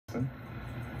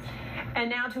And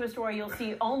now to a story you'll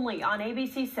see only on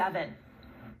ABC7.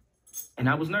 And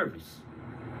I was nervous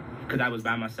because I was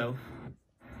by myself.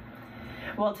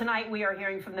 Well, tonight we are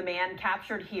hearing from the man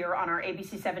captured here on our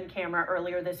ABC7 camera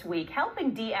earlier this week,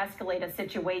 helping de-escalate a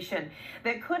situation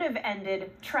that could have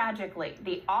ended tragically.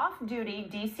 The off-duty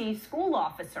D.C. school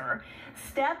officer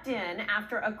stepped in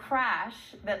after a crash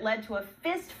that led to a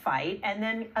fist fight and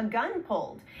then a gun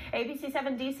pulled.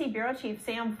 ABC7 D.C. Bureau Chief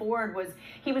Sam Ford was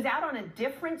out on a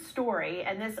different story,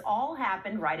 and this all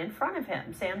happened right in front of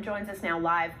him. Sam joins us now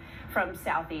live from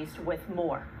Southeast with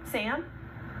more. Sam?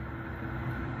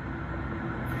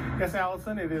 Yes,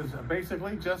 Allison, it is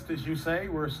basically just as you say.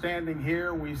 We're standing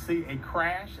here, we see a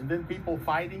crash and then people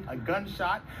fighting, a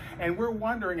gunshot, and we're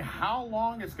wondering how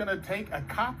long it's going to take a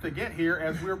cop to get here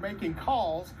as we're making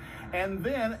calls. And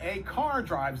then a car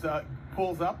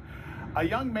pulls up. A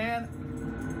young man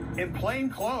in plain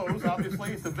clothes,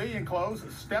 obviously civilian clothes,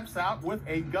 steps out with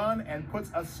a gun and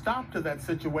puts a stop to that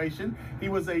situation. He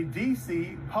was a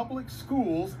D.C. public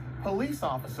schools police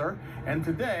officer, and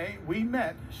today we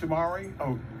met Shamari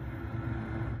Oden.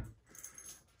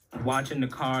 Watching the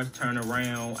cars turn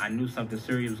around, I knew something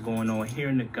serious was going on,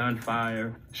 hearing the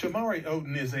gunfire. Shamari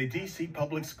Oden is a D.C.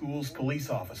 public schools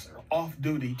police officer, off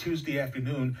duty Tuesday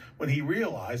afternoon when he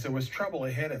realized there was trouble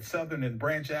ahead at Southern and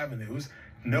Branch Avenues,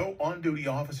 no on-duty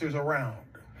officers around.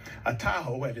 A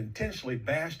Tahoe had intentionally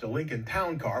bashed a Lincoln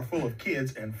Town car full of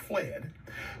kids and fled.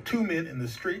 Two men in the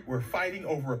street were fighting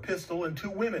over a pistol and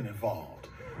two women involved.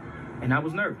 And I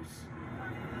was nervous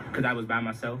because I was by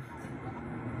myself.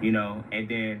 You know, and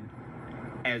then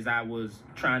as I was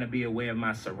trying to be aware of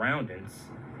my surroundings,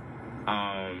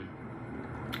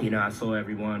 you know, I saw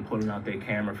everyone pulling out their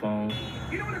camera phone.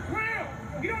 Get on the ground!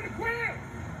 Get on the ground!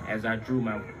 As I drew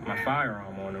my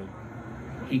firearm on him,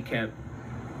 he kept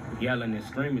yelling and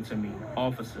screaming to me,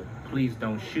 "Officer, please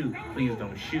don't shoot. Please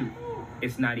don't shoot.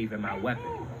 It's not even my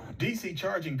weapon." D.C.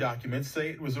 charging documents say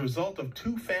it was a result of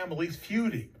two families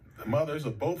feuding. The mothers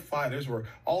of both fighters were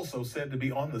also said to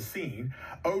be on the scene.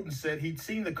 Oden said he'd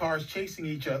seen the cars chasing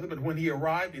each other, but when he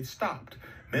arrived, it stopped.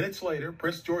 Minutes later,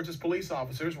 Prince George's police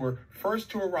officers were first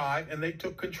to arrive, and they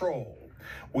took control.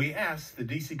 We asked the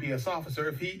DCPS officer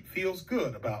if he feels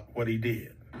good about what he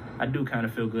did. I do kind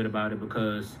of feel good about it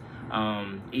because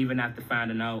even after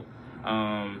finding out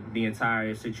the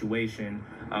entire situation,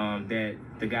 that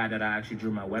the guy that I actually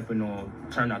drew my weapon on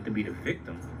turned out to be the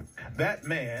victim. That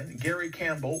man, Gary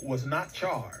Campbell, was not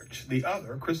charged. The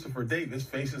other, Christopher Davis,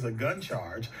 faces a gun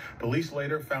charge. Police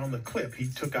later found the clip he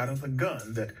took out of the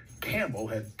gun that Campbell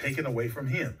had taken away from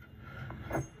him.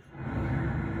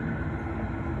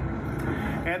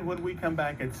 And when we come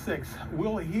back at 6,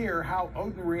 we'll hear how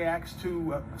Oden reacts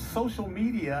to social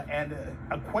media and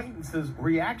acquaintances'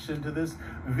 reaction to this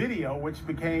video, which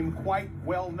became quite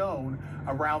well known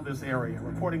around this area.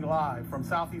 Reporting live from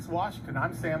Southeast Washington,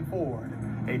 I'm Sam Ford,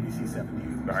 ABC 7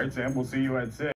 News. All right, Sam, we'll see you at 6.